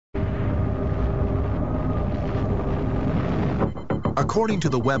According to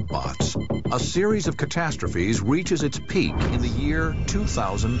the web bots, a series of catastrophes reaches its peak in the year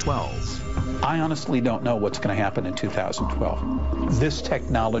 2012. I honestly don't know what's going to happen in 2012. This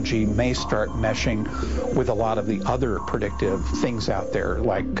technology may start meshing with a lot of the other predictive things out there,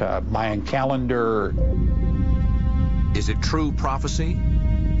 like Mayan calendar. Is it true prophecy,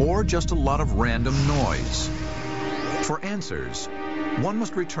 or just a lot of random noise? For answers, one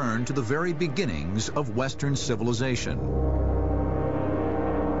must return to the very beginnings of Western civilization.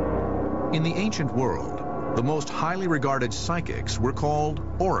 In the ancient world, the most highly regarded psychics were called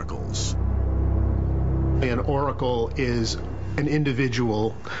oracles. An oracle is an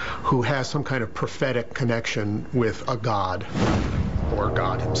individual who has some kind of prophetic connection with a god or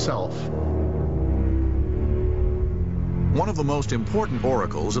God himself. One of the most important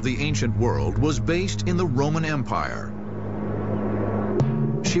oracles of the ancient world was based in the Roman Empire.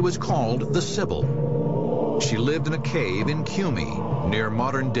 She was called the Sibyl. She lived in a cave in Cumae, near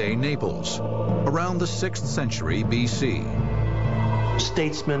modern-day Naples, around the 6th century B.C.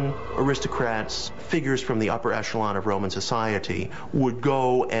 Statesmen, aristocrats, figures from the upper echelon of Roman society would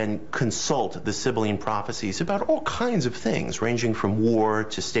go and consult the Sibylline prophecies about all kinds of things, ranging from war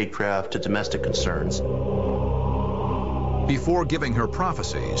to statecraft to domestic concerns. Before giving her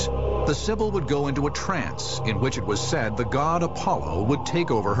prophecies, the Sibyl would go into a trance in which it was said the god Apollo would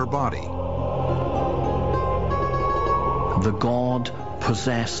take over her body. The god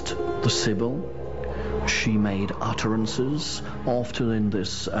possessed the Sibyl. She made utterances, often in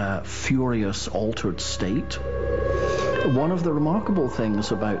this furious, altered state. One of the remarkable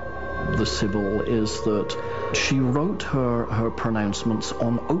things about the Sibyl is that she wrote her pronouncements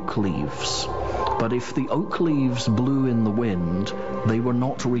on oak leaves. But if the oak leaves blew in the wind, they were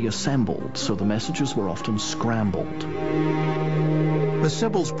not reassembled, so the messages were often scrambled. The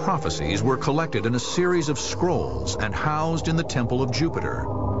Sibyl's prophecies were collected in a series of scrolls and housed in the Temple of Jupiter.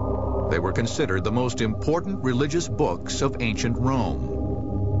 They were considered the most important religious books of ancient Rome.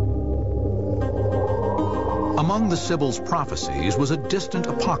 Among the Sibyl's prophecies was a distant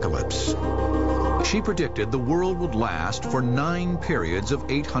apocalypse. She predicted the world would last for 9 periods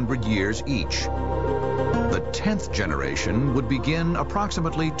of 800 years each. The 10th generation would begin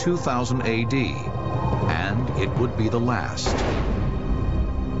approximately 2000 AD, and it would be the last.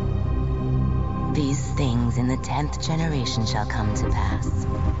 These things in the 10th generation shall come to pass.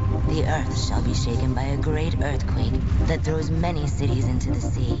 The earth shall be shaken by a great earthquake that throws many cities into the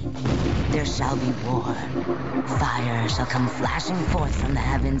sea. There shall be war. Fire shall come flashing forth from the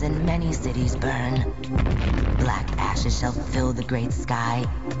heavens, and many cities burn. Black ashes shall fill the great sky.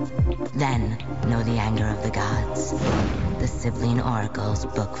 Then know the anger of the gods. The Sibylline Oracles,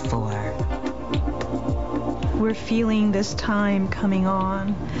 Book 4. We're feeling this time coming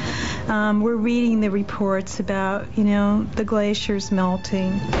on. We're reading the reports about, the glaciers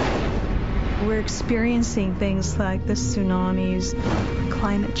melting. We're experiencing things like the tsunamis,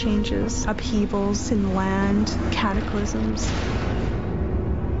 climate changes, upheavals in land, cataclysms.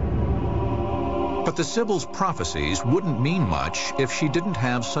 But the Sibyl's prophecies wouldn't mean much if she didn't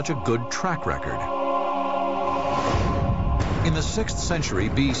have such a good track record. In the 6th century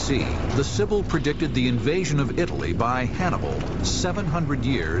B.C., the Sibyl predicted the invasion of Italy by Hannibal 700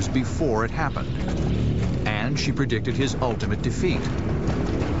 years before it happened. And she predicted his ultimate defeat.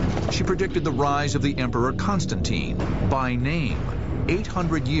 She predicted the rise of the Emperor Constantine by name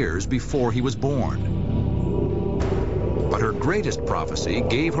 800 years before he was born. But her greatest prophecy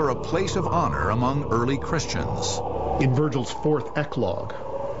gave her a place of honor among early Christians. In Virgil's 4th Eclogue,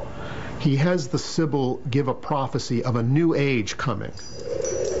 he has the Sibyl give a prophecy of a new age coming,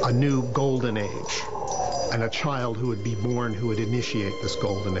 a new golden age, and a child who would be born who would initiate this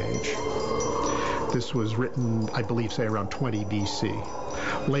golden age. This was written, I believe, say around 20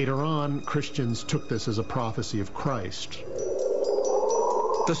 BC. Later on, Christians took this as a prophecy of Christ.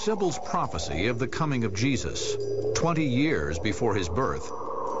 The Sibyl's prophecy of the coming of Jesus, 20 years before his birth,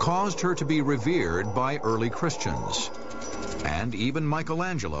 caused her to be revered by early Christians. And even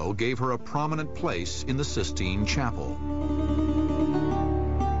Michelangelo gave her a prominent place in the Sistine Chapel.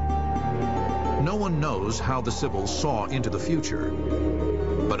 No one knows how the Sibyl saw into the future,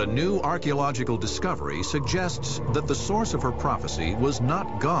 but a new archaeological discovery suggests that the source of her prophecy was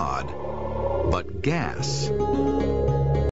not God, but gas.